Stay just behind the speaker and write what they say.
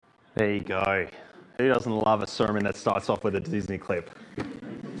There you go. Who doesn't love a sermon that starts off with a Disney clip?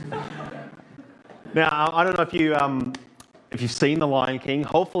 Now, I don't know if you've seen The Lion King.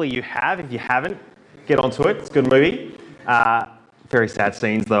 Hopefully you have. If you haven't, get onto it. It's a good movie. Very sad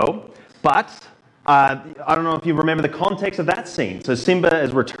scenes though. But I don't know if you remember the context of that scene. So Simba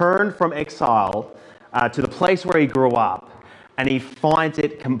has returned from exile to the place where he grew up, and he finds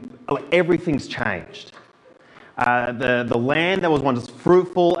everything's changed. The land that was once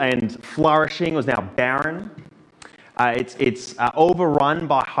fruitful and flourishing was now barren. It's overrun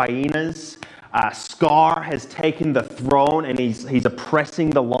by hyenas. Scar has taken the throne, and he's oppressing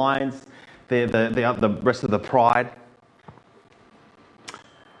the lions, the rest of the pride.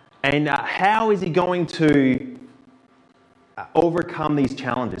 And how is he going to overcome these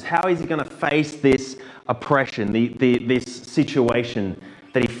challenges? How is he going to face this oppression, this situation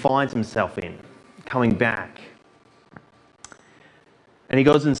that he finds himself in, coming back? And he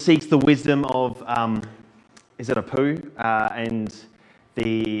goes and seeks the wisdom of, is it Apu,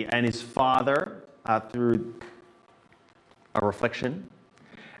 and his father through a reflection.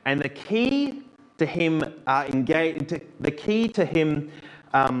 And the key to him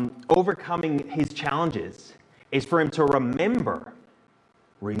overcoming his challenges is for him to remember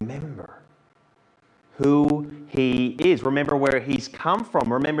who he is. Remember where he's come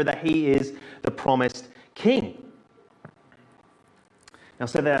from. Remember that he is the promised king. Now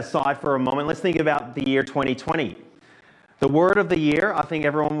set that aside for a moment. Let's think about the year 2020. The word of the year, I think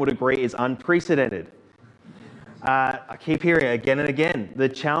everyone would agree, is unprecedented. I keep hearing it again and again. The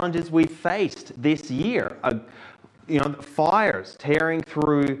challenges we faced this year, fires tearing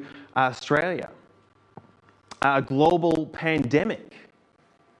through Australia, a global pandemic,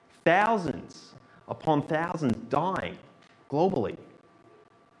 thousands upon thousands dying globally.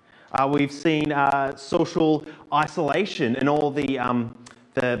 We've seen social isolation and all the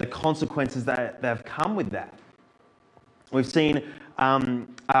consequences that have come with that. We've seen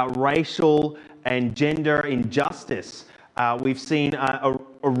racial and gender injustice. We've seen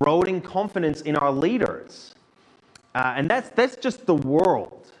eroding confidence in our leaders. And that's just the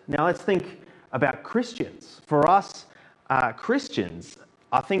world. Now let's think about Christians. For us Christians,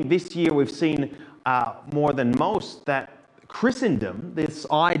 I think this year we've seen more than most that Christendom, this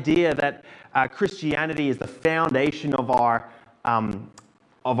idea that Christianity is the foundation of our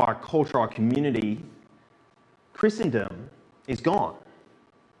culture, our community, Christendom is gone.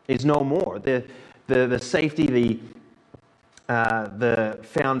 Is no more. The safety, the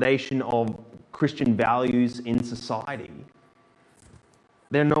foundation of Christian values in society,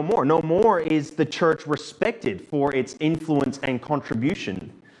 they're no more. No more is the church respected for its influence and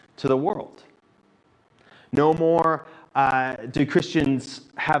contribution to the world. No more do Christians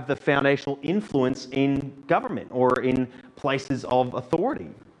have the foundational influence in government or in places of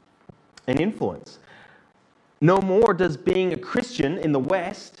authority and influence. No more does being a Christian in the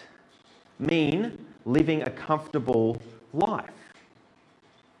West mean living a comfortable life.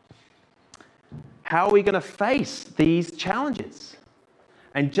 How are we going to face these challenges?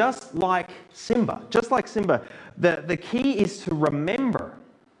 And just like Simba, the key is to remember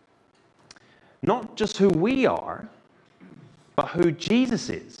not just who we are, but who Jesus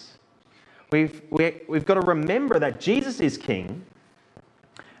is. We've got to remember that Jesus is King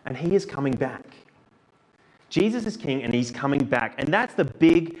and He is coming back. Jesus is King and He's coming back. And that's the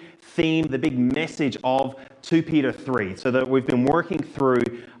big theme, the big message of 2 Peter 3. So that we've been working through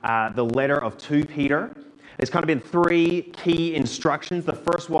the letter of 2 Peter. There's kind of been 3 key instructions. The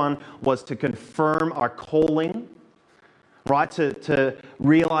first one was to confirm our calling, right? To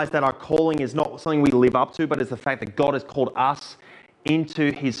realize that our calling is not something we live up to, but it's the fact that God has called us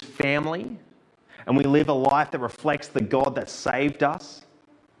into His family. And we live a life that reflects the God that saved us.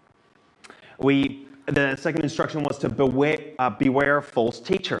 The second instruction was to beware of false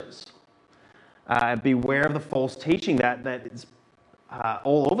teachers. Beware of the false teaching that is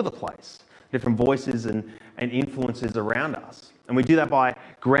all over the place. Different voices and influences around us. And we do that by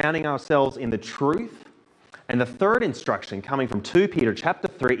grounding ourselves in the truth. And the third instruction coming from 2 Peter chapter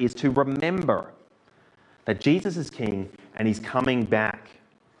 3 is to remember that Jesus is King and He's coming back.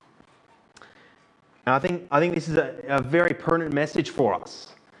 And I think this is a very pertinent message for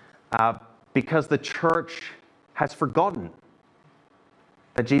us. Because the church has forgotten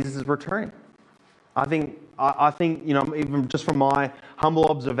that Jesus is returning. I think, even just from my humble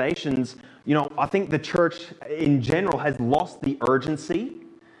observations, I think the church in general has lost the urgency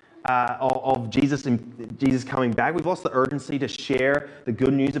of Jesus coming back. We've lost the urgency to share the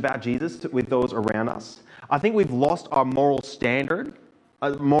good news about Jesus with those around us. I think we've lost our moral standing.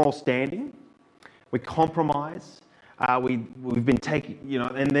 We compromise. We've been taking,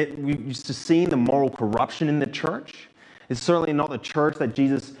 and we've used to seeing the moral corruption in the church. It's certainly not the church that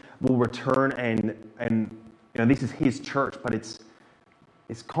Jesus will return and this is his church, but it's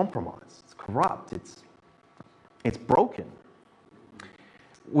compromised, it's corrupt, it's broken.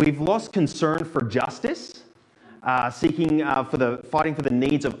 We've lost concern for justice, fighting for the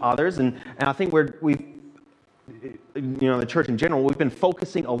needs of others, and I think the church in general, we've been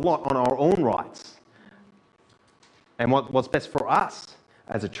focusing a lot on our own rights and what's best for us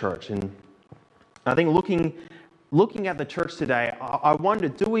as a church. And I think looking at the church today, I wonder,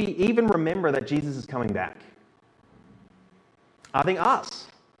 do we even remember that Jesus is coming back? I think us,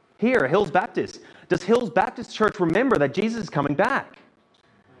 here, Hills Baptist. Does Hills Baptist Church remember that Jesus is coming back?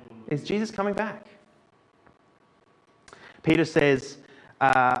 Is Jesus coming back? Peter says,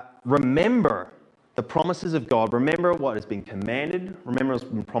 remember the promises of God. Remember what has been commanded. Remember what's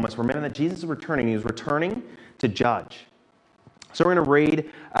been promised. Remember that Jesus is returning. He is returning to judge. So we're going to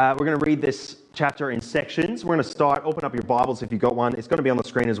read this chapter in sections. We're going to open up your Bibles if you've got one. It's going to be on the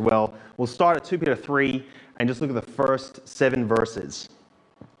screen as well. We'll start at 2 Peter 3 and just look at the first 7 verses.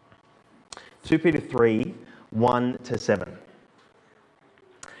 2 Peter 3, 1 to 7.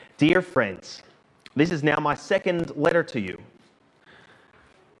 Dear friends, this is now my second letter to you.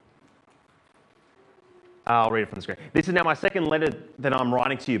 I'll read it from the screen. This is now my second letter that I'm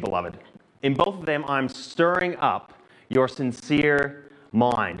writing to you, beloved. In both of them, I'm stirring up your sincere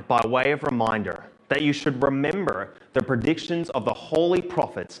mind by way of reminder that you should remember the predictions of the holy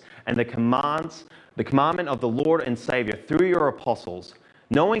prophets and the commandment of the Lord and Savior through your apostles,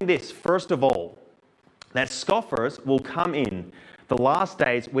 knowing this, first of all, that scoffers will come in the last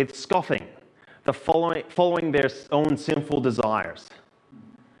days with scoffing, following their own sinful desires.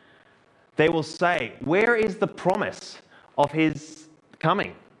 They will say, where is the promise of his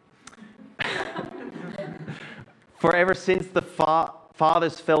coming? For ever since the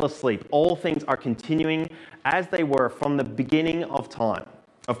fathers fell asleep, all things are continuing as they were from the beginning of time,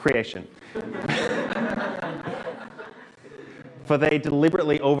 of creation. For they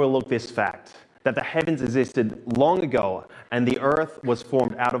deliberately overlook this fact, that the heavens existed long ago, and the earth was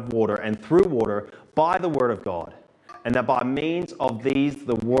formed out of water and through water by the word of God, and that by means of these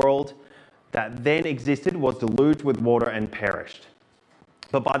the world that then existed was deluged with water and perished.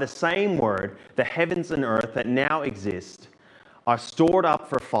 But by the same word, the heavens and earth that now exist are stored up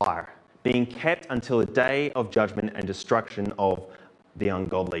for fire, being kept until the day of judgment and destruction of the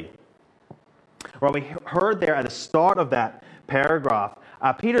ungodly. Well, we heard there at the start of that paragraph,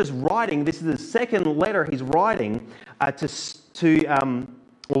 Peter's writing, this is the second letter he's writing what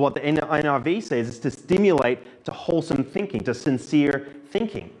the NIV says is to stimulate to wholesome thinking, to sincere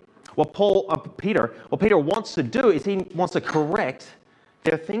thinking. What Peter wants to do is he wants to correct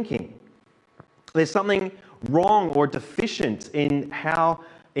their thinking. There's something wrong or deficient in how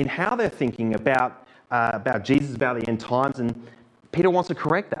they're thinking about Jesus, about the end times, and Peter wants to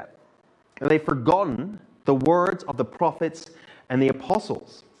correct that. They've forgotten the words of the prophets and the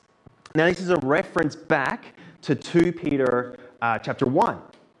apostles. Now, this is a reference back to 2 Peter chapter 1,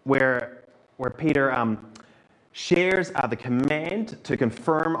 where Peter shares the command to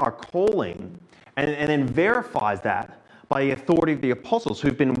confirm our calling and then verifies that by the authority of the apostles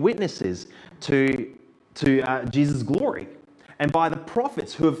who've been witnesses to Jesus' glory, and by the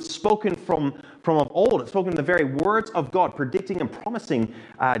prophets who have spoken from of old, spoken the very words of God, predicting and promising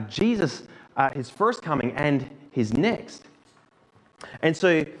Jesus, his first coming and his next. And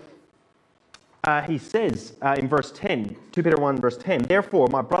so he says in verse 10, 2 Peter 1 verse 10, therefore,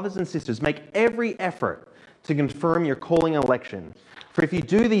 my brothers and sisters, make every effort to confirm your calling and election. For if you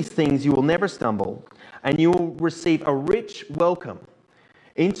do these things, you will never stumble, and you will receive a rich welcome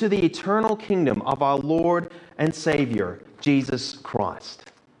into the eternal kingdom of our Lord and Savior, Jesus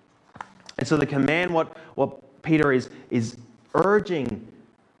Christ. And so the command, what Peter is urging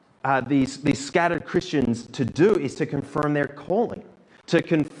these scattered Christians to do is to confirm their calling, to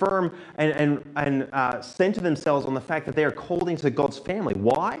confirm and center themselves on the fact that they are called into God's family.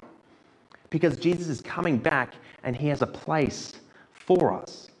 Why? Because Jesus is coming back and he has a place for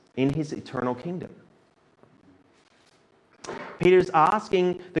us in his eternal kingdom. Peter's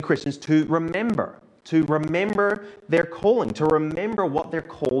asking the Christians to remember their calling, to remember what they're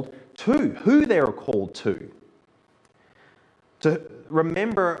called to, who they're called to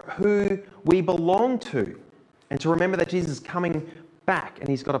remember who we belong to, and to remember that Jesus is coming back and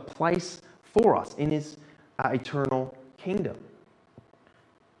he's got a place for us in his eternal kingdom.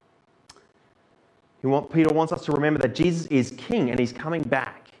 Peter wants us to remember that Jesus is king and he's coming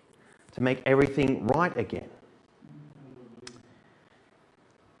back to make everything right again.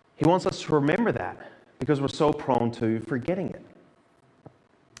 He wants us to remember that Because we're so prone to forgetting it.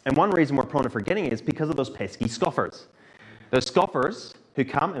 And one reason we're prone to forgetting it is because of those pesky scoffers. Those scoffers who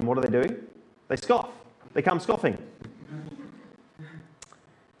come, and what do? They scoff. They come scoffing.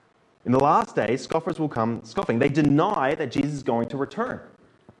 In the last days, scoffers will come scoffing. They deny that Jesus is going to return.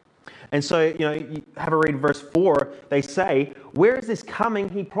 And so, you have a read verse 4. They say, "Where is this coming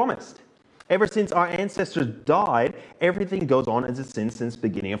he promised? Ever since our ancestors died, everything goes on as it's been since the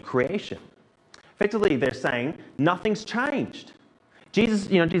beginning of creation." Effectively, they're saying nothing's changed. Jesus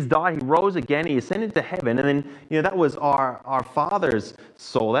died, he rose again, he ascended to heaven, and then, that was our fathers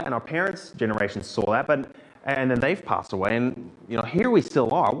saw that, and our parents' generation saw that, and then they've passed away, and, here we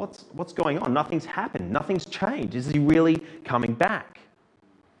still are. What's going on? Nothing's happened. Nothing's changed. Is he really coming back?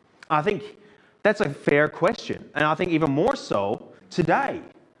 I think that's a fair question, and I think even more so today,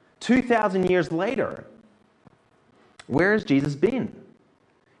 2,000 years later. Where has Jesus been?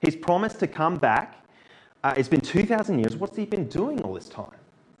 He's promised to come back. It's been 2,000 years. What's he been doing all this time?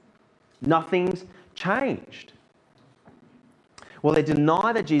 Nothing's changed. Well, they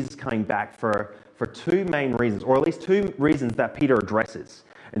deny that Jesus is coming back for two main reasons, or at least two reasons that Peter addresses.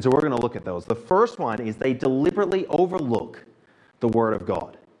 And so we're going to look at those. The first one is they deliberately overlook the Word of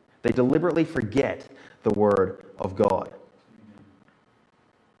God. They deliberately forget the Word of God.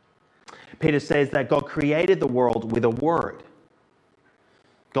 Peter says that God created the world with a word.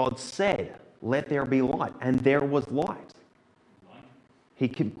 God said, "Let there be light," and there was light. He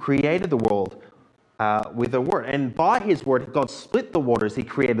created the world with a word. And by his word, God split the waters. He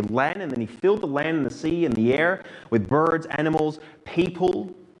created land, and then he filled the land and the sea and the air with birds, animals, people.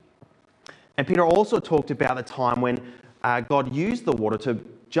 And Peter also talked about the time when God used the water to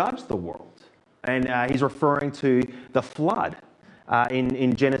judge the world. And he's referring to the flood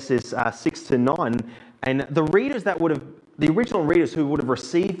in Genesis 6 to 9. And the original readers who would have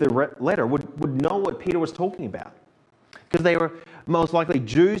received the letter would know what Peter was talking about. Because they were most likely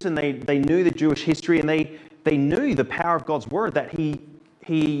Jews, and they knew the Jewish history, and they knew the power of God's word, that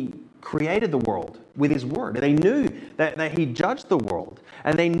he created the world with his word. They knew that he judged the world.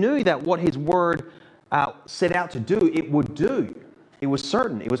 And they knew that what his word set out to do, it would do. It was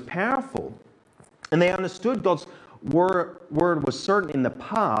certain. It was powerful. And they understood God's word was certain in the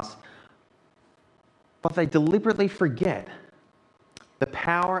past, but they deliberately forget the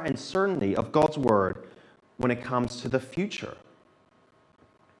power and certainty of God's word when it comes to the future.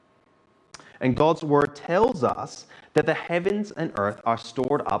 And God's word tells us that the heavens and earth are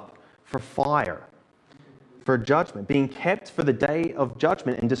stored up for fire, for judgment, being kept for the day of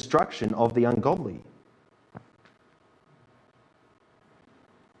judgment and destruction of the ungodly.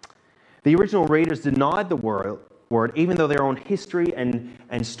 The original readers denied the word, even though their own history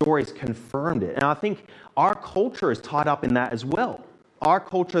and stories confirmed it. And I think our culture is tied up in that as well. Our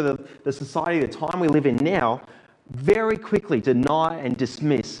culture, the society, the time we live in now, very quickly deny and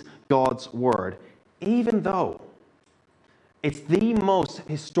dismiss God's word, even though it's the most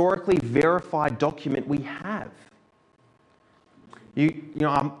historically verified document we have.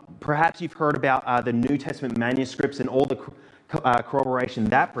 Perhaps you've heard about the New Testament manuscripts and all the corroboration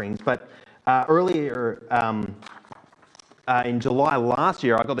that brings, but earlier in July last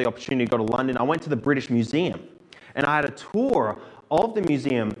year, I got the opportunity to go to London. I went to the British Museum, and I had a tour of the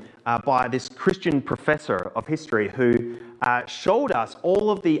museum by this Christian professor of history who showed us all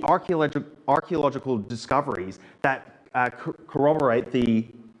of the archaeological discoveries that corroborate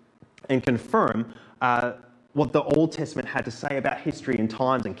and confirm what the Old Testament had to say about history and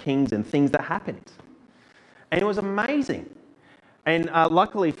times and kings and things that happened. And it was amazing. And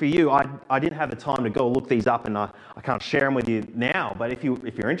luckily for you, I didn't have the time to go look these up, and I can't share them with you now. But if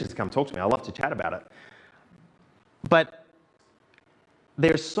you're interested, come talk to me. I'd love to chat about it. But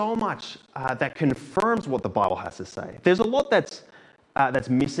there's so much that confirms what the Bible has to say. There's a lot that's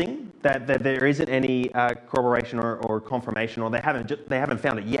missing, that there isn't any corroboration or confirmation, or they haven't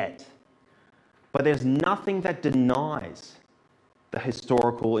found it yet. But there's nothing that denies the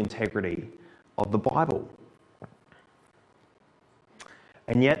historical integrity of the Bible.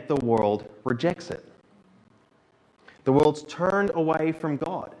 And yet the world rejects it. The world's turned away from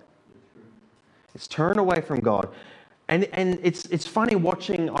God. It's turned away from God. And it's funny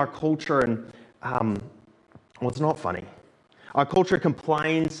watching our culture, and it's not funny. Our culture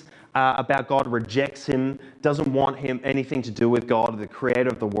complains about God, rejects him, doesn't want him anything to do with God, the creator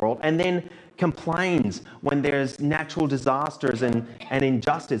of the world, and then complains when there's natural disasters and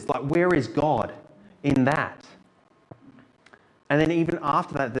injustice. Like, where is God in that? And then even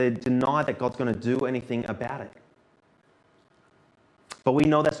after that, they deny that God's going to do anything about it. But we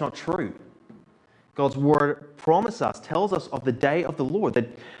know that's not true. God's word promises us, tells us of the day of the Lord, that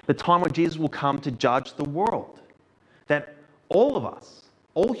the time when Jesus will come to judge the world. That all of us,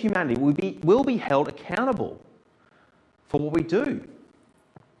 all humanity, will be held accountable for what we do.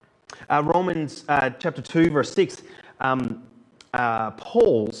 Romans chapter 2, verse 6,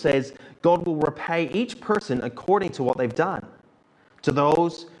 Paul says, God will repay each person according to what they've done. To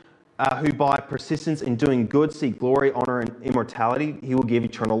those who by persistence in doing good seek glory, honor, and immortality, he will give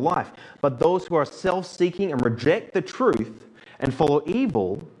eternal life. But those who are self-seeking and reject the truth and follow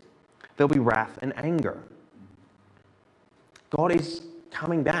evil, there'll be wrath and anger. God is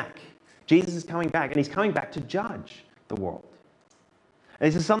coming back. Jesus is coming back, and he's coming back to judge the world. And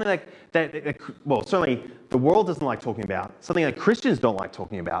this is something that, well, certainly the world doesn't like talking about, something that Christians don't like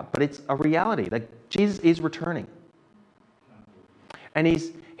talking about, but it's a reality that Jesus is returning. And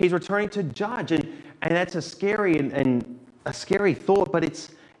he's returning to judge, and that's a scary and a scary thought, but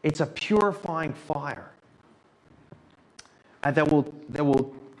it's a purifying fire that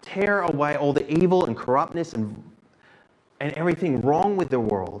will tear away all the evil and corruptness and everything wrong with the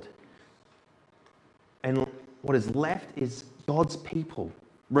world. And what is left is God's people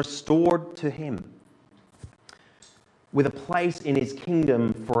restored to him with a place in his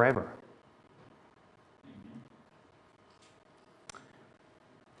kingdom forever.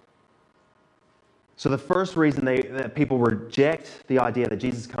 So the first reason that people reject the idea that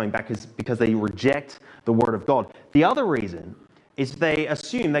Jesus is coming back is because they reject the Word of God. The other reason is they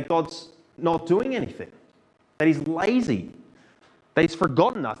assume that God's not doing anything, that he's lazy, that he's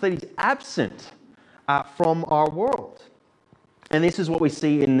forgotten us, that he's absent from our world. And this is what we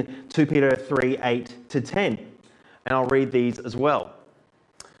see in 2 Peter 3, 8 to 10. And I'll read these as well.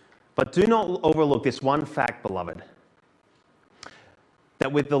 But do not overlook this one fact, beloved,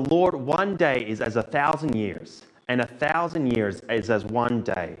 that with the Lord 1 day is as 1,000 years, and 1,000 years is as 1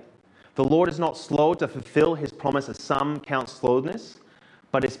 day. The Lord is not slow to fulfill his promise, as some count slowness,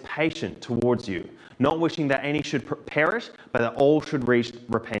 but is patient towards you, not wishing that any should perish, but that all should reach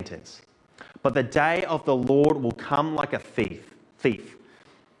repentance. But the day of the Lord will come like a thief.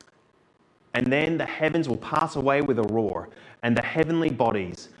 And then the heavens will pass away with a roar, and the heavenly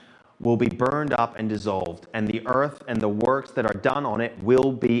bodies will be burned up and dissolved, and the earth and the works that are done on it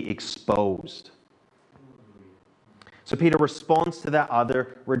will be exposed. So Peter responds to that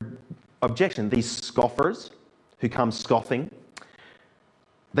other objection. These scoffers who come scoffing,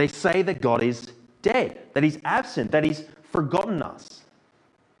 they say that God is dead, that he's absent, that he's forgotten us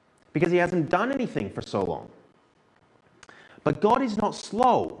because he hasn't done anything for so long. But God is not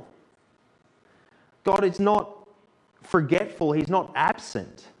slow. God is not forgetful. He's not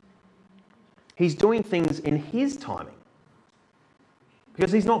absent. He's doing things in his timing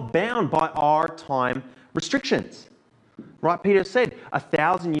because he's not bound by our time restrictions. Right? Peter said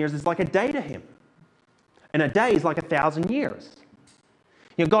 1,000 years is like a day to him, and a day is like 1,000 years.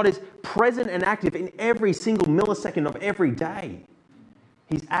 You know, God is present and active in every single millisecond of every day.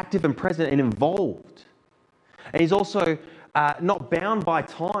 He's active and present and involved. And he's also not bound by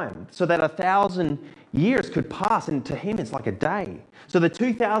time, so that 1,000 years could pass, and to him it's like a day. So the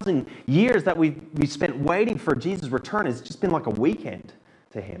 2,000 years that we spent waiting for Jesus' return has just been like a weekend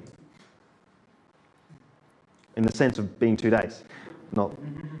to him. In the sense of being 2 days, not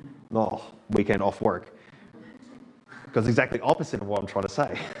weekend off work. Because exactly opposite of what I'm trying to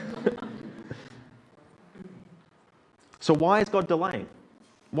say. So why is God delaying?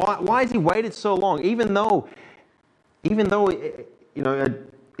 Why has he waited so long? Even though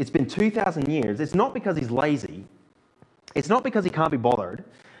it's been 2,000 years, it's not because he's lazy. It's not because he can't be bothered.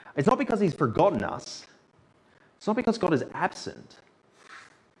 It's not because he's forgotten us. It's not because God is absent.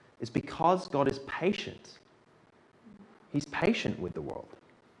 It's because God is patient. He's patient with the world.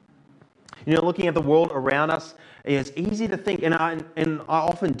 You know, looking at the world around us, it's easy to think, and I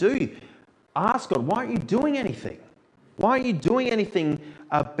often do, ask God, why aren't you doing anything? Why aren't you doing anything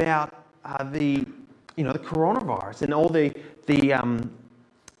about the coronavirus and all the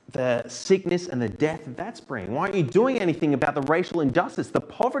sickness and the death that's bringing? Why aren't you doing anything about the racial injustice, the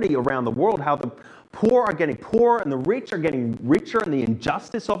poverty around the world, how the poor are getting poorer and the rich are getting richer, and the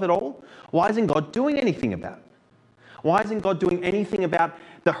injustice of it all? Why isn't God doing anything about it? Why isn't God doing anything about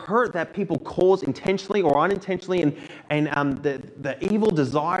the hurt that people cause intentionally or unintentionally, and the evil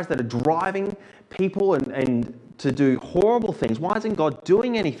desires that are driving people and to do horrible things? Why isn't God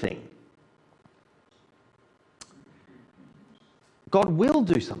doing anything? God will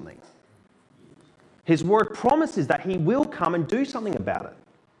do something. His word promises that he will come and do something about it.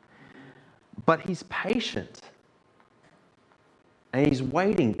 But he's patient. And he's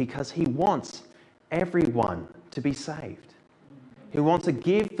waiting because he wants everyone to be saved. He wants to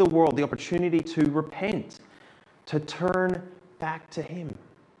give the world the opportunity to repent, to turn back to Him.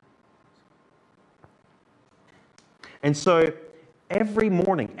 And so every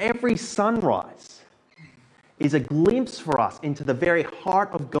morning, every sunrise is a glimpse for us into the very heart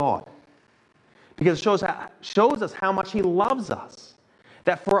of God, because it shows us how much He loves us,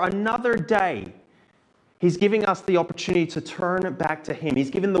 that for another day, He's giving us the opportunity to turn back to Him.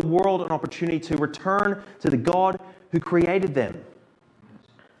 He's given the world an opportunity to return to the God who created them.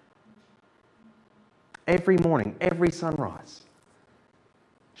 Every morning, every sunrise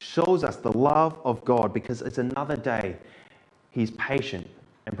shows us the love of God, because it's another day. He's patient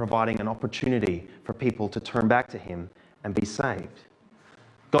and providing an opportunity for people to turn back to Him and be saved.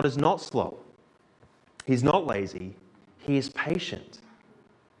 God is not slow. He's not lazy. He is patient.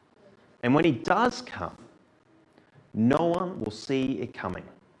 And when He does come, no one will see it coming.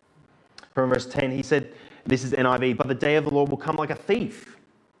 From verse 10, he said, this is NIV, but the day of the Lord will come like a thief.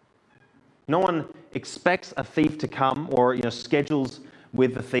 No one expects a thief to come, or schedules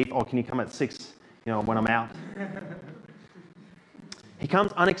with the thief. Oh, can you come at 6? When I'm out. He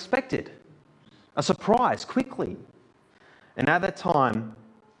comes unexpected, a surprise, quickly. And at that time,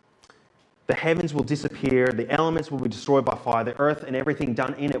 the heavens will disappear, the elements will be destroyed by fire, the earth and everything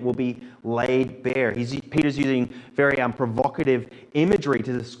done in it will be laid bare. Peter's using very provocative imagery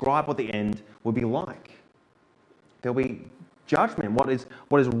to describe what the end will be like. There'll be judgment. What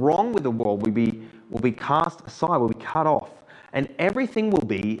is wrong with the world will be cast aside, will be cut off, and everything will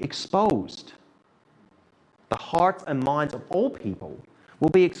be exposed. The hearts and minds of all people will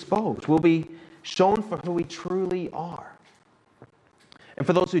be exposed, will be shown for who we truly are. And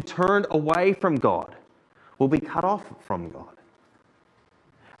for those who turned away from God will be cut off from God.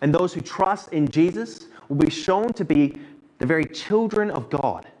 And those who trust in Jesus will be shown to be the very children of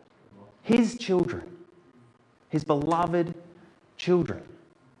God, His children, His beloved children.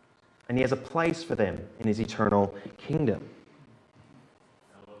 And He has a place for them in His eternal kingdom.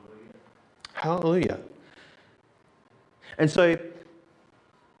 Hallelujah. And so,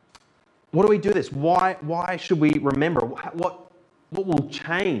 what do we do this? Why should we remember? What will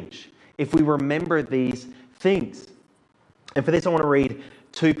change if we remember these things? And for this, I want to read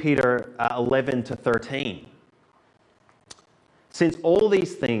 2 Peter 11 to 13. Since all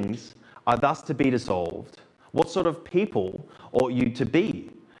these things are thus to be dissolved, what sort of people ought you to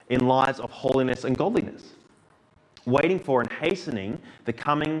be in lives of holiness and godliness, waiting for and hastening the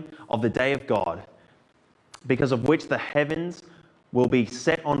coming of the day of God, because of which the heavens will be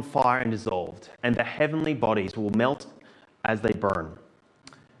set on fire and dissolved, and the heavenly bodies will melt as they burn.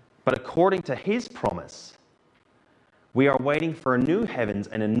 But according to His promise, we are waiting for a new heavens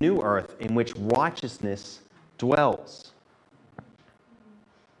and a new earth in which righteousness dwells.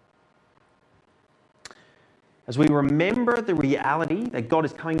 As we remember the reality that God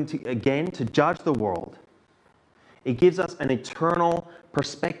is coming again to judge the world, it gives us an eternal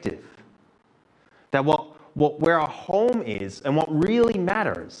perspective. That where our home is and what really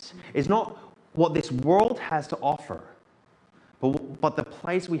matters is not what this world has to offer, but the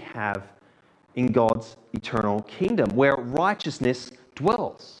place we have in God's eternal kingdom, where righteousness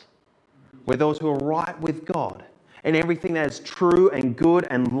dwells, where those who are right with God and everything that is true and good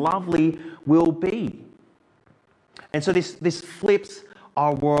and lovely will be. And so this flips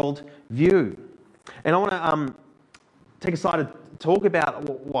our world view. And I want to take a side to talk about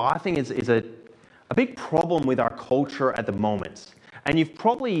what I think is a big problem with our culture at the moment. And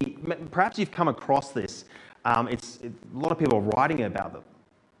perhaps you've come across this. A lot of people are writing about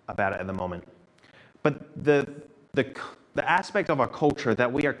it at the moment. But the aspect of our culture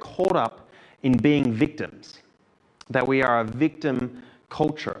that we are caught up in being victims, that we are a victim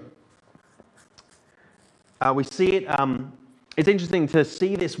culture. We see it. It's interesting to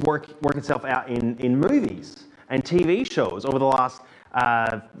see this work itself out in movies and TV shows over the last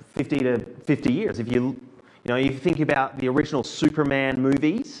 50 years. If you think about the original Superman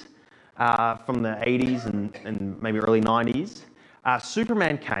movies from the 80s and maybe early 90s,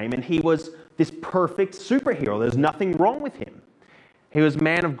 Superman came and he was this perfect superhero. There's nothing wrong with him. He was a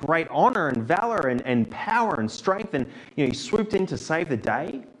man of great honor and valor and power and strength, and he swooped in to save the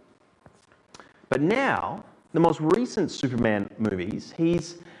day. But now, the most recent Superman movies,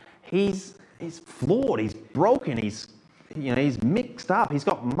 he's flawed, he's broken, he's mixed up, he's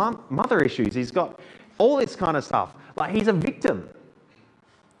got mother issues, he's got all this kind of stuff. Like, he's a victim.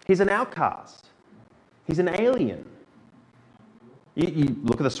 He's an outcast. He's an alien. You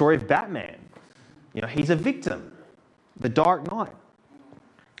look at the story of Batman. He's a victim. The Dark Knight.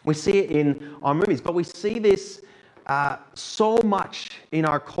 We see it in our movies, but we see this so much in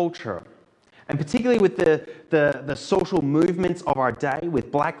our culture And particularly with the social movements of our day,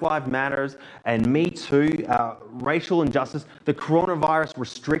 with Black Lives Matters and Me Too, racial injustice, the coronavirus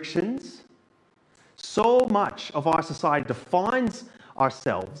restrictions, so much of our society defines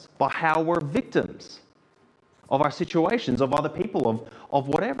ourselves by how we're victims of our situations, of other people, of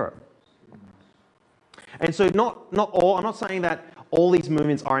whatever. And so not all, I'm not saying that all these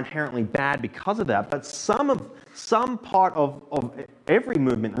movements are inherently bad because of that, but some part of every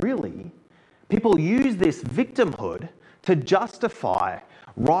movement really, people use this victimhood to justify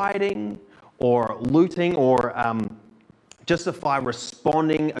rioting or looting or justify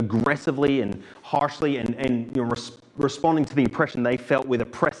responding aggressively and harshly and responding to the oppression they felt with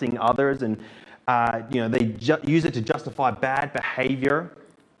oppressing others, and they use it to justify bad behavior.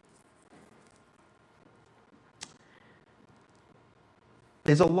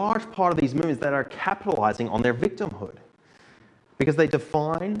 There's a large part of these movements that are capitalizing on their victimhood because they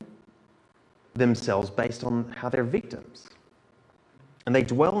define themselves based on how they're victims, and they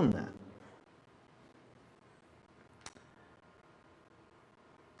dwell in that.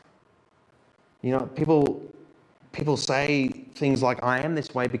 People say things like, "I am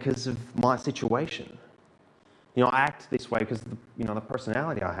this way because of my situation." I act this way because of the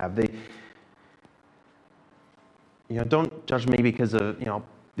personality I have. Don't judge me because of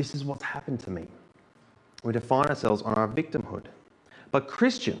this is what's happened to me. We define ourselves on our victimhood. But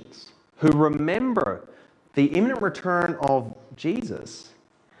Christians who remember the imminent return of Jesus,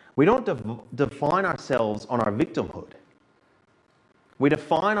 we don't define ourselves on our victimhood. We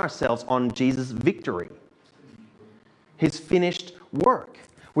define ourselves on Jesus' victory, his finished work.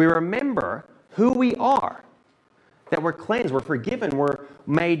 We remember who we are, that we're cleansed, we're forgiven, we're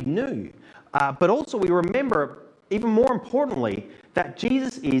made new. But also we remember, even more importantly, that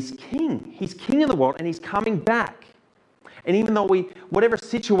Jesus is King. He's King of the world and he's coming back. And even though whatever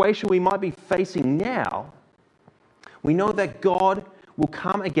situation we might be facing now, we know that God will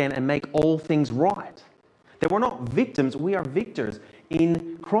come again and make all things right. That we're not victims, we are victors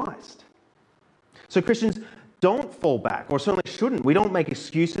in Christ. So Christians don't fall back, or certainly shouldn't. We don't make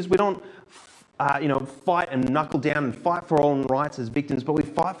excuses. We don't fight and knuckle down and fight for our own rights as victims, but we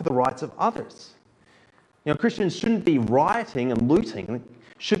fight for the rights of others. Christians shouldn't be rioting and looting,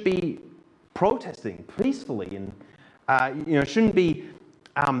 should be protesting peacefully, and shouldn't be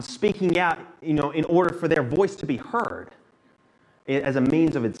speaking out, in order for their voice to be heard as a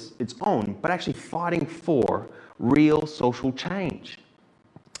means of its own, but actually fighting for real social change.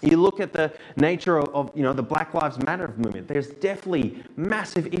 You look at the nature of the Black Lives Matter movement. There's definitely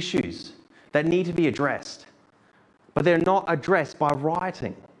massive issues that need to be addressed, but they're not addressed by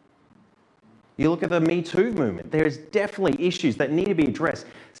rioting. You look at the Me Too movement. There's definitely issues that need to be addressed.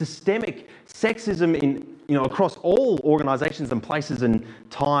 Systemic sexism across all organizations and places and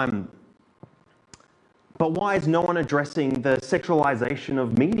time. But why is no one addressing the sexualization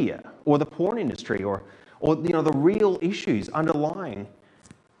of media or the porn industry or the real issues underlying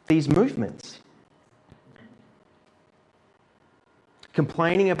these movements?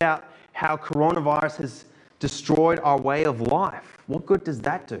 Complaining about how coronavirus has destroyed our way of life. What good does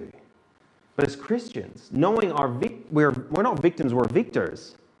that do? But as Christians, knowing we're not victims, we're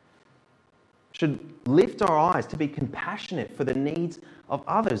victors, should lift our eyes to be compassionate for the needs of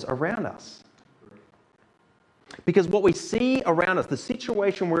others around us. Because what we see around us, the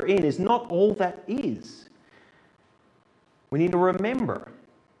situation we're in, is not all that is. We need to remember,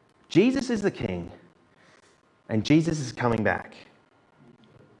 Jesus is the King, and Jesus is coming back.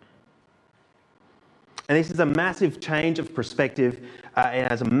 And this is a massive change of perspective. It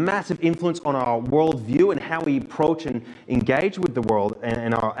has a massive influence on our worldview and how we approach and engage with the world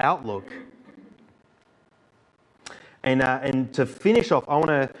and our outlook. And to finish off, I want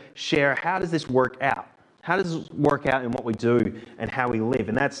to share, how does this work out? How does this work out in what we do and how we live?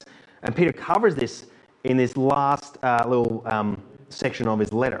 And Peter covers this in this last little section of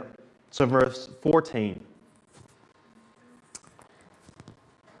his letter. So verse 14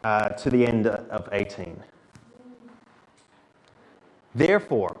 to the end of 18.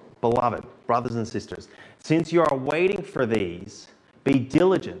 Therefore, beloved brothers and sisters, since you are waiting for these, be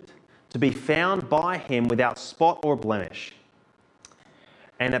diligent to be found by him without spot or blemish,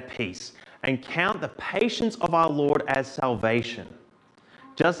 and at peace, and count the patience of our Lord as salvation,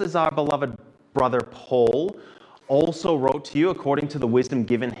 just as our beloved brother Paul also wrote to you according to the wisdom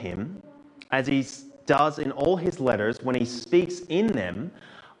given him, as he does in all his letters when he speaks in them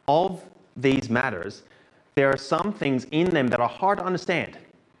of these matters. There are some things in them that are hard to understand,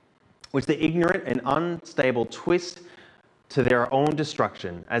 which the ignorant and unstable twist to their own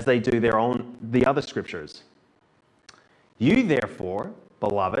destruction, as they do the other scriptures. You, therefore,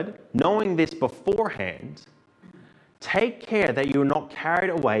 beloved, knowing this beforehand, take care that you are not carried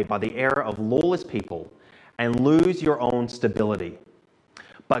away by the error of lawless people and lose your own stability,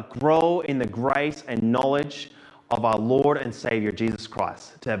 but grow in the grace and knowledge of our Lord and Savior Jesus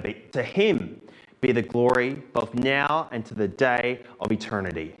Christ. To him be the glory both now and to the day of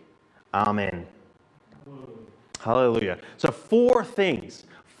eternity. Amen. Hallelujah. So 4 things,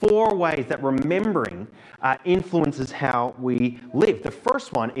 4 ways that remembering influences how we live. The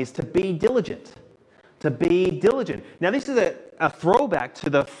first one is to be diligent. To be diligent. Now, this is a throwback to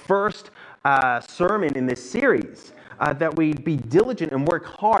the first sermon in this series, that we be diligent and work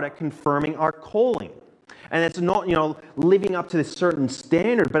hard at confirming our calling. And it's not, living up to this certain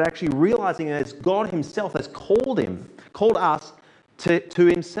standard, but actually realizing that it's God himself has called us to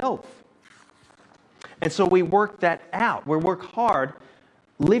himself. And so we work that out. We work hard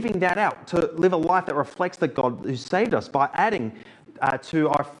living that out, to live a life that reflects the God who saved us by adding to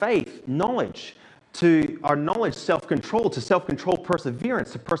our faith knowledge, to our knowledge self-control, to self-control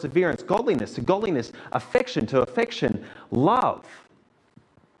perseverance, to perseverance godliness, to godliness affection, to affection love.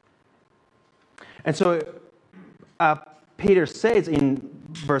 And so Peter says in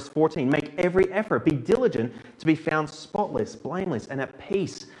verse 14, make every effort, be diligent to be found spotless, blameless, and at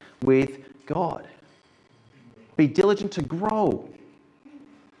peace with God. Be diligent to grow,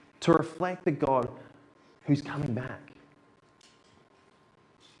 to reflect the God who's coming back.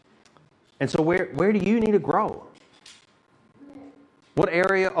 And so where do you need to grow? What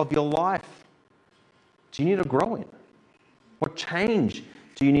area of your life do you need to grow in? What change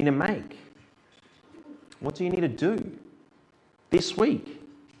do you need to make? What do you need to do this week?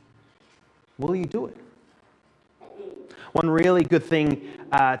 Will you do it? One really good thing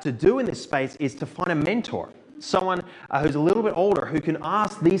to do in this space is to find a mentor, someone who's a little bit older who can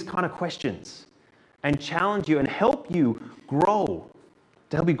ask these kind of questions and challenge you and help you grow,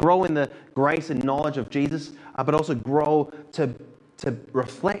 to help you grow in the grace and knowledge of Jesus, but also grow to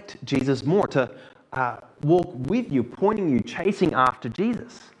reflect Jesus more, to walk with you, pointing you, chasing after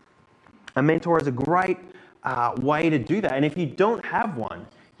Jesus. A mentor is a great way to do that. And if you don't have one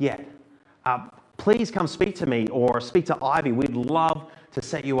yet, please come speak to me or speak to Ivy. We'd love to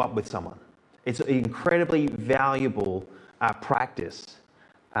set you up with someone. It's an incredibly valuable practice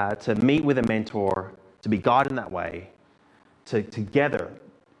to meet with a mentor, to be guided in that way, to together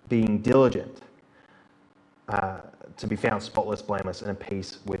being diligent, to be found spotless, blameless, and at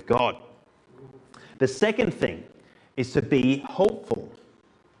peace with God. The second thing is to be hopeful.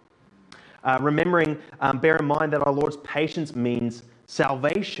 Remembering, bear in mind that our Lord's patience means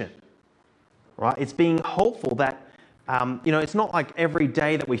salvation, right? It's being hopeful that, it's not like every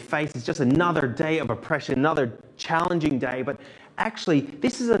day that we face is just another day of oppression, another challenging day, but actually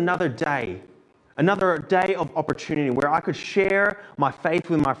this is another day of opportunity where I could share my faith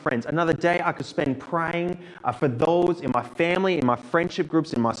with my friends. Another day I could spend praying for those in my family, in my friendship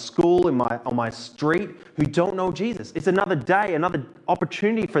groups, in my school, on my street who don't know Jesus. It's another day, another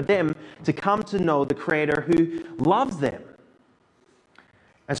opportunity for them to come to know the Creator who loves them.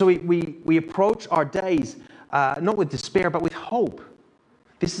 And so we approach our days not with despair, but with hope.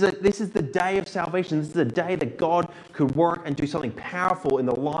 This is the day of salvation. This is the day that God could work and do something powerful in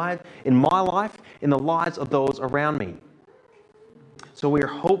my life, in the lives of those around me. So we are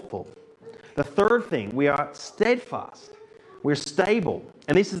hopeful. The third thing, we are steadfast. We're stable.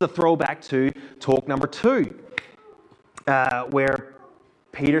 And this is the throwback to talk number 2, where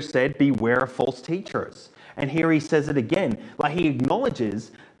Peter said, beware of false teachers. And here he says it again. Like, he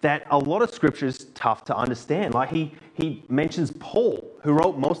acknowledges that a lot of scripture is tough to understand. Like, he mentions Paul, who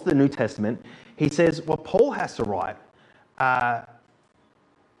wrote most of the New Testament. He says, well, Paul has to write.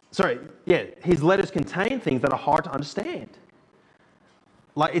 His letters contain things that are hard to understand.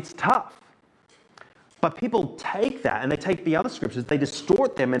 Like, it's tough. But people take that and they take the other scriptures, they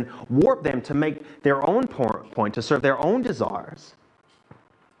distort them and warp them to make their own point, to serve their own desires.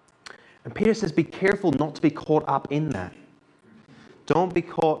 And Peter says, be careful not to be caught up in that. Don't be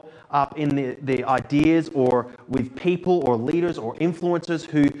caught up in the ideas or with people or leaders or influencers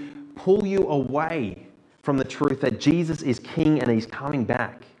who pull you away from the truth that Jesus is King and He's coming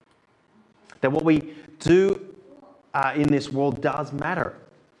back. That what we do in this world does matter.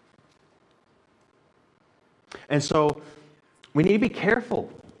 And so we need to be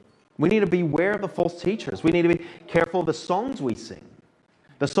careful. We need to beware of the false teachers. We need to be careful of the songs we sing,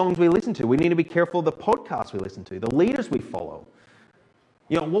 the songs we listen to. We need to be careful of the podcasts we listen to, the leaders we follow.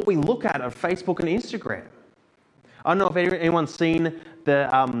 What we look at on Facebook and Instagram. I don't know if anyone's seen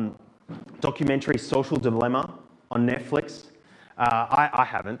the documentary Social Dilemma on Netflix. I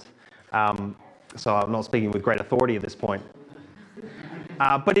haven't, so I'm not speaking with great authority at this point.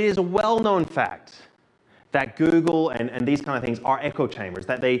 But it is a well-known fact that Google and these kind of things are echo chambers,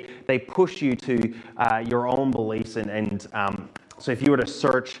 that they push you to your own beliefs. So if you were to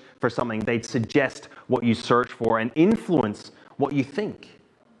search for something, they'd suggest what you search for and influence what you think.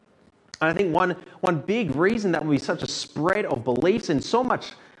 And I think one big reason that would be such a spread of beliefs and so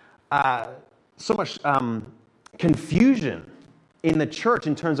much confusion in the church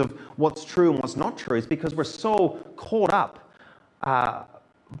in terms of what's true and what's not true is because we're so caught up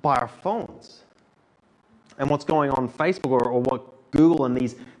by our phones and what's going on Facebook or what Google and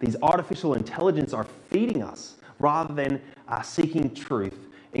these artificial intelligence are feeding us, rather than seeking truth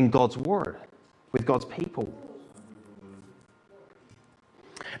in God's Word with God's people.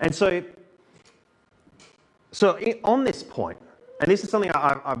 And so on this point, and this is something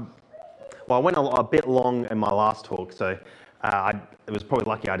I went a bit long in my last talk, so it was probably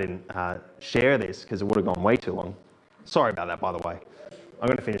lucky I didn't share this because it would have gone way too long. Sorry about that, by the way. I'm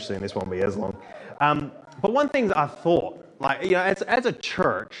going to finish soon. This won't be as long. But one thing that I thought, as a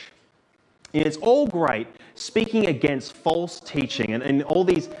church, it's all great speaking against false teaching and all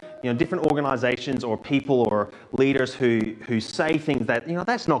these different organizations or people or leaders who say things that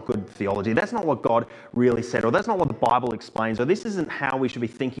that's not good theology, that's not what God really said, or that's not what the Bible explains, or this isn't how we should be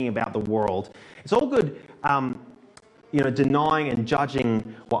thinking about the world. It's all good denying and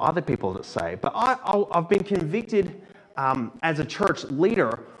judging what other people say. But I've been convicted as a church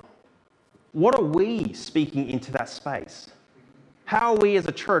leader. What are we speaking into that space? How are we as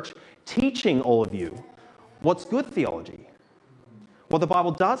a church teaching all of you what's good theology? What the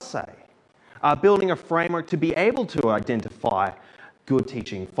Bible does say? Building a framework to be able to identify good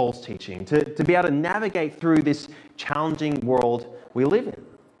teaching, false teaching, to be able to navigate through this challenging world we live in.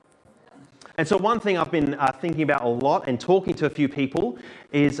 And so one thing I've been thinking about a lot and talking to a few people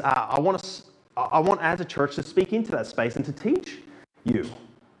is I want as a church to speak into that space and to teach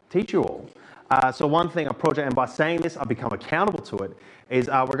you all. So one thing, a project, and by saying this, I've become accountable to it, is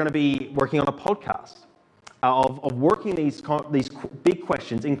we're going to be working on a podcast of working these big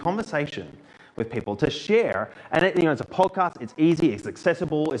questions in conversation with people to share. And it's a podcast, it's easy, it's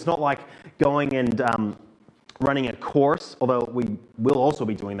accessible, it's not like going and running a course, although we will also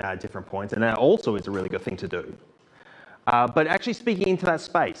be doing that at different points, and that also is a really good thing to do. But actually speaking into that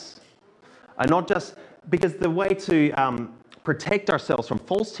space, not just because the way to protect ourselves from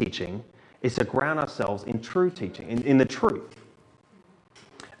false teaching is to ground ourselves in true teaching, in the truth.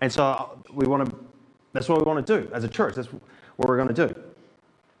 And so that's what we want to do as a church. That's what we're going to do.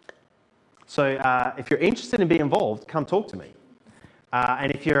 So if you're interested in being involved, come talk to me.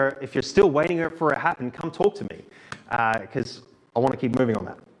 And if you're still waiting for it to happen, come talk to me, because I want to keep moving on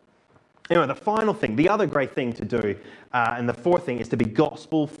that. Anyway, the final thing, the other great thing to do, and the fourth thing is to be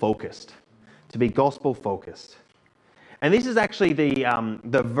gospel focused. To be gospel focused. And this is actually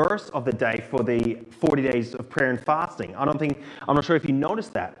the verse of the day for the 40 days of prayer and fasting. I'm not sure if you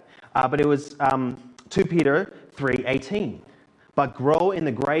noticed that, but it was 2 Peter 3:18. But grow in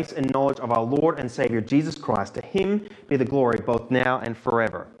the grace and knowledge of our Lord and Savior Jesus Christ. To him be the glory both now and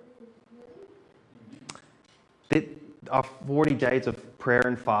forever. Our 40 days of prayer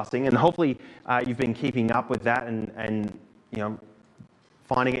and fasting, and hopefully you've been keeping up with that and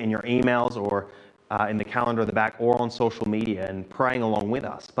finding it in your emails or in the calendar at the back or on social media and praying along with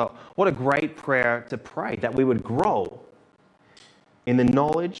us. But what a great prayer to pray, that we would grow in the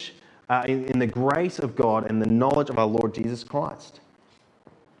knowledge, in the grace of God and the knowledge of our Lord Jesus Christ.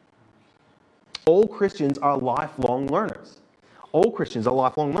 All Christians are lifelong learners. All Christians are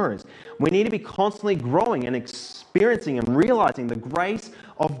lifelong learners. We need to be constantly growing and experiencing and realizing the grace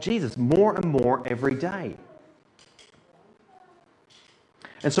of Jesus more and more every day.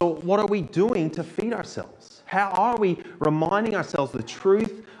 And so what are we doing to feed ourselves? How are we reminding ourselves the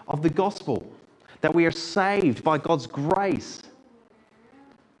truth of the gospel? That we are saved by God's grace.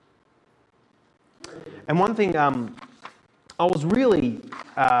 And one thing, I was really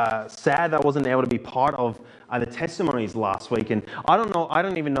sad that I wasn't able to be part of the testimonies last week. And I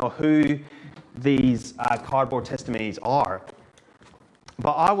don't even know who these cardboard testimonies are.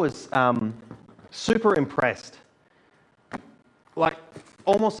 But I was super impressed, like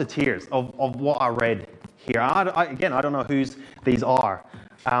almost to tears of what I read here. I don't know whose these are.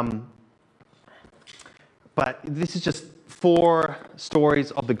 But this is just 4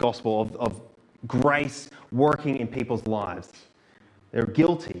 stories of the gospel, of grace working in people's lives. They're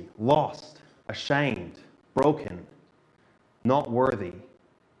guilty, lost, ashamed, broken, not worthy,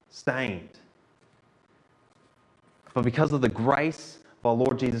 stained. But because of the grace of our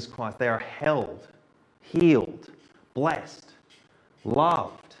Lord Jesus Christ, they are held, healed, blessed,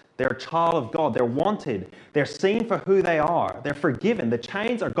 loved. They're a child of God. They're wanted. They're seen for who they are. They're forgiven. The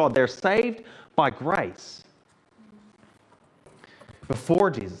chains are God. They're saved by grace.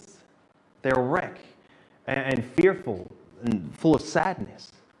 Before Jesus, they're a wreck and fearful and full of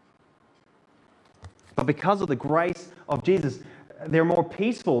sadness. But because of the grace of Jesus, they're more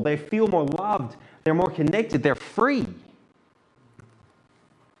peaceful. They feel more loved. They're more connected. They're free.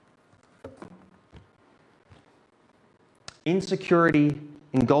 Insecurity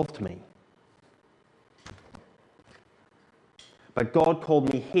engulfed me. But God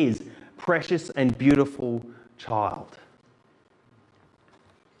called me His precious and beautiful child.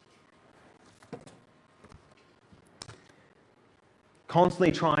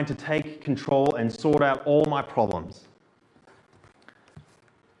 Constantly trying to take control and sort out all my problems.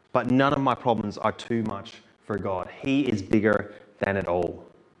 But none of my problems are too much for God. He is bigger than it all.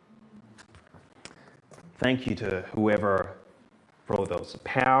 Thank you to whoever wrote those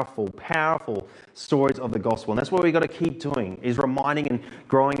powerful, powerful stories of the gospel. And that's what we've got to keep doing, is reminding and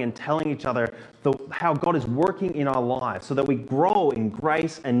growing and telling each other how God is working in our lives so that we grow in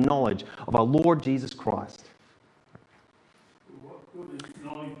grace and knowledge of our Lord Jesus Christ. What good is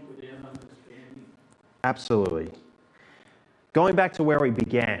knowledge without understanding? Absolutely. Going back to where we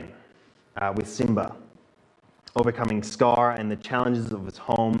began with Simba, overcoming Scar and the challenges of his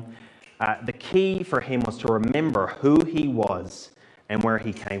home, the key for him was to remember who he was and where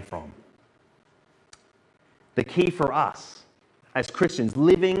he came from. The key for us as Christians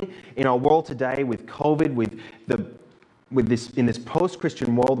living in our world today with COVID, in this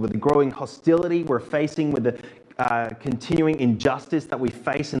post-Christian world, with the growing hostility we're facing, with the continuing injustice that we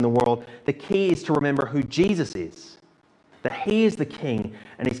face in the world, the key is to remember who Jesus is, that He is the King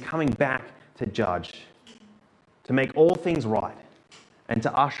and He's coming back to judge, to make all things right, and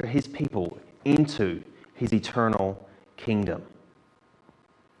to usher His people into His eternal kingdom.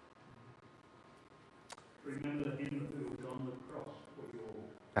 Remember Him who was on the cross for you all.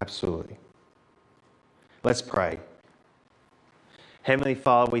 Absolutely. Let's pray. Heavenly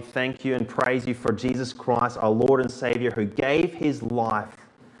Father, we thank You and praise You for Jesus Christ, our Lord and Savior, who gave His life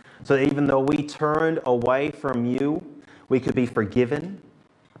so that even though we turned away from You, we could be forgiven,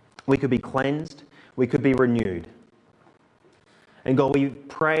 we could be cleansed, we could be renewed. And God, we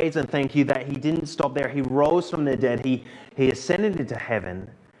praise and thank You that He didn't stop there. He rose from the dead. He ascended into heaven.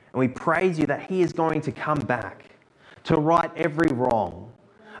 And we praise You that He is going to come back to right every wrong,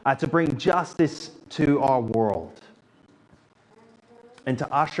 to bring justice to our world, and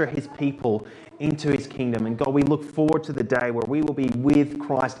to usher His people into His kingdom. And God, we look forward to the day where we will be with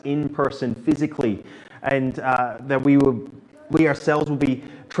Christ in person, physically, and that we ourselves will be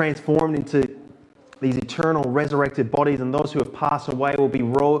transformed into these eternal resurrected bodies, and those who have passed away will be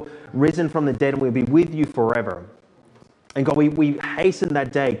risen from the dead, and we'll be with You forever. And God, we hasten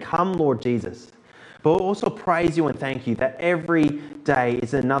that day. Come, Lord Jesus. But we'll also praise You and thank You that every day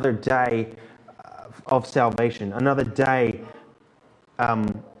is another day of salvation, another day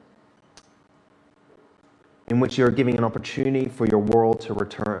in which You're giving an opportunity for Your world to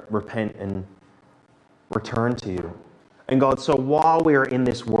repent and return to You. And God, so while we are in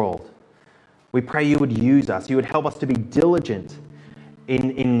this world, we pray You would use us. You would help us to be diligent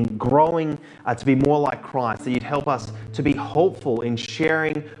in growing to be more like Christ. That You'd help us to be hopeful in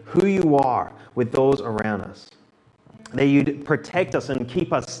sharing who You are with those around us. That You'd protect us and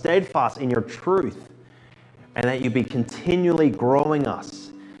keep us steadfast in Your truth. And that You'd be continually growing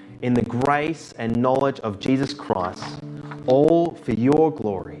us in the grace and knowledge of Jesus Christ, all for Your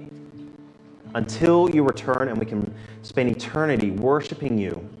glory, until You return and we can spend eternity worshiping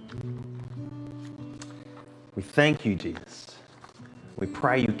You. We thank You, Jesus. We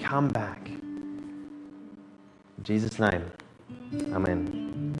pray You come back. In Jesus' name,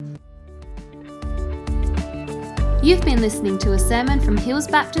 amen. You've been listening to a sermon from Hills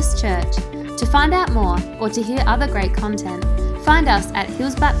Baptist Church. To find out more or to hear other great content, find us at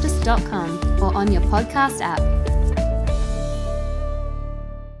hillsbaptist.com or on your podcast app.